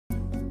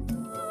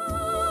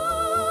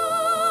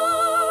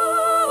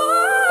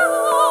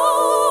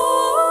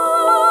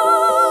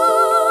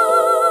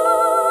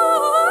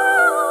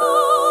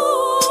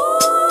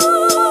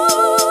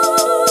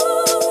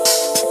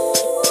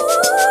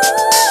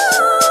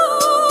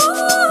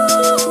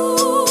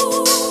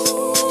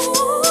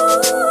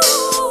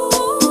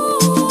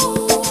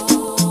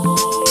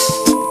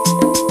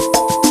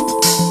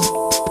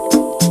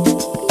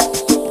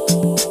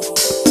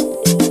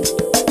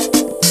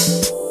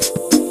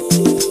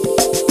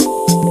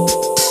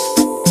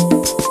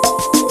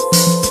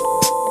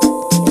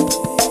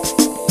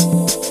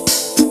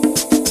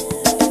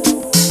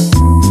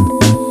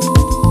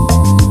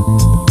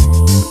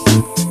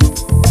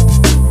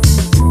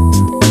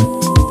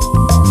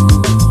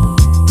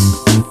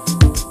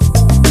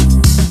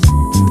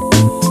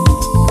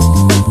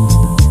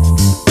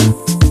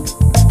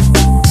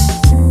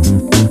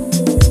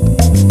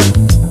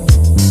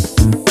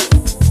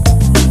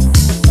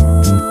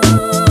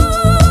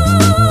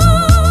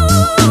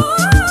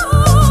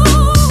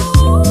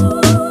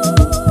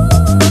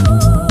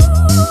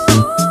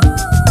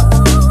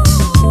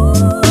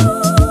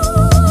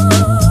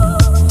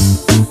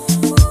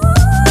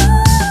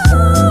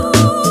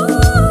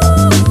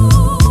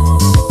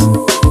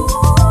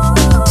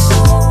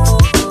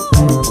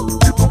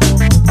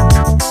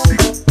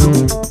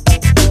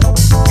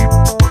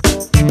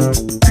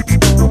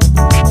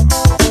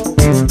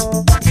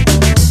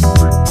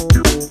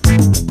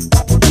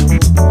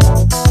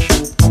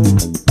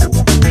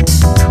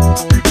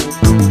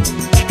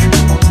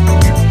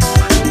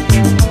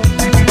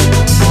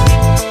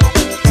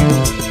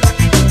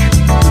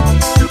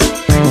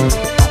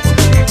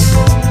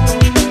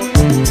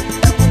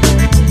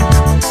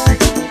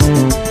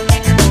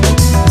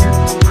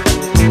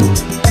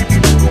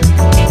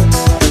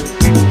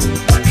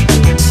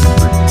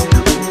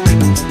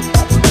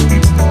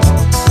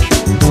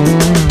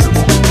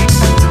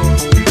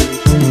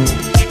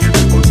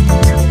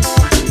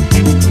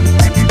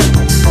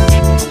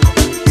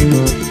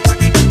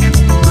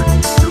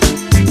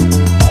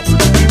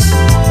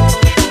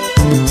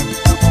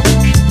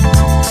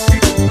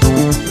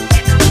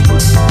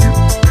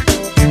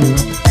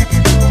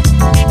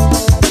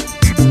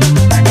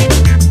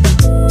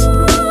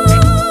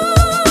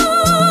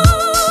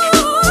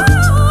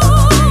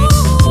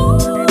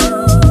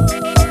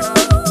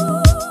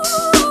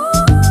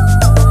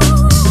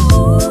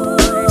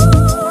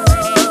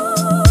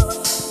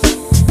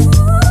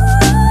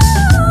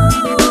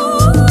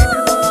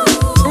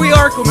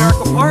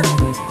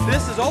Park.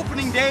 This is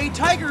opening day.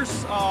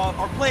 Tigers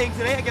are playing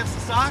today against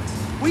the Sox.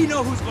 We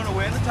know who's going to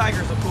win, the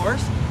Tigers, of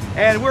course.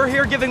 And we're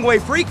here giving away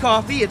free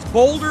coffee. It's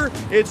bolder,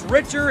 it's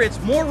richer, it's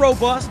more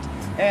robust,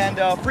 and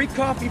free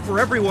coffee for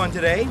everyone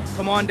today.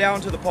 Come on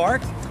down to the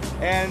park.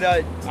 And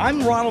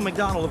I'm Ronald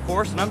McDonald, of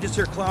course, and I'm just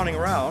here clowning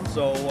around,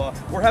 so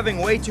we're having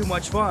way too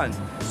much fun.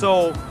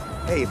 So,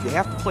 hey, if you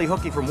have to play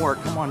hooky from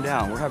work, come on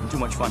down. We're having too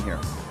much fun here.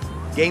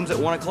 Game's at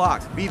 1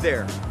 o'clock. Be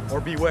there,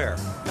 or beware.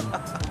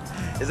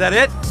 Is that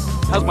it?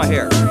 How's my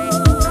hair?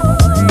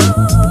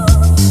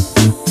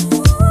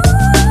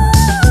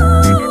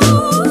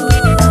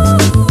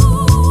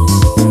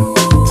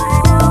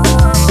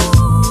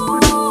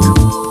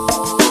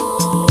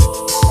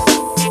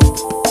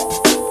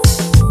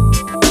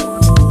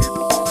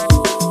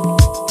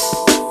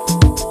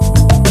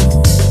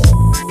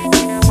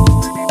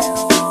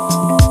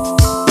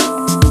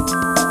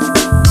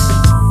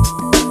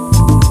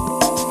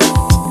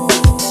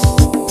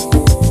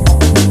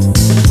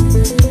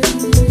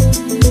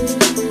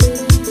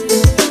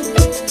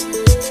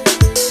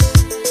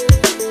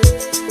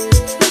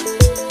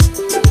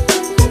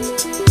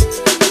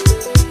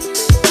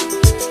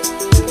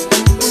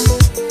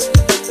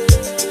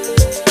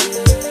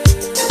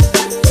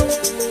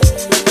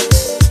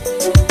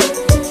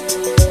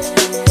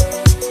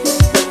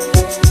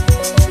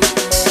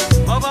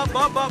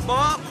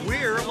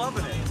 We're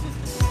loving it.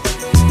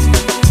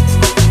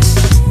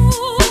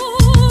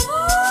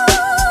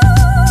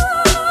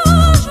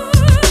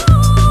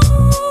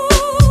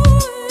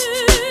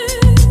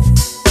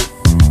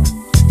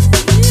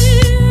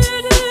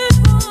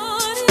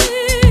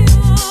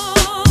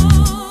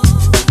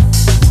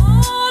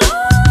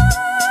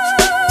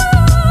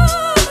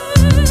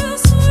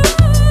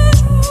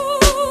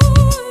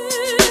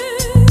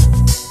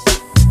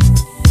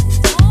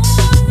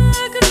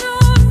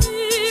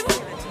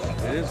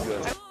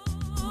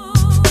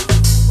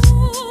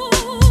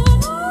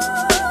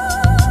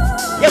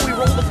 Yeah, we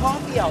rolled the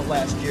coffee out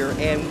last year,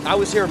 and I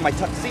was here in my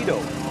tuxedo.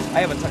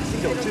 I have a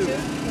tuxedo too,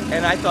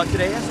 and I thought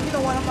today, I said, you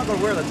know what, I'm not going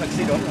to wear the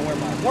tuxedo, I'm going to wear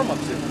my warm-up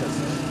suit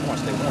because I want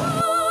to stay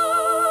warm.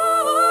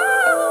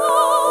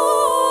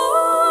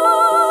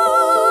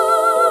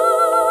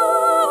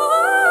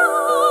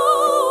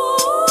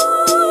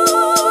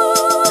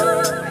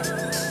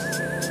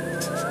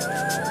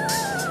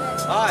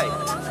 Hi,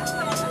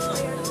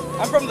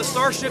 I'm from the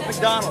Starship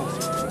McDonald's.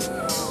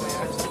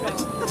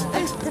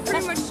 It's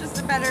pretty much just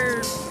a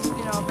better,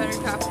 better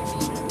coffee.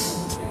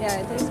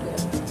 Yeah, it tastes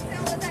good.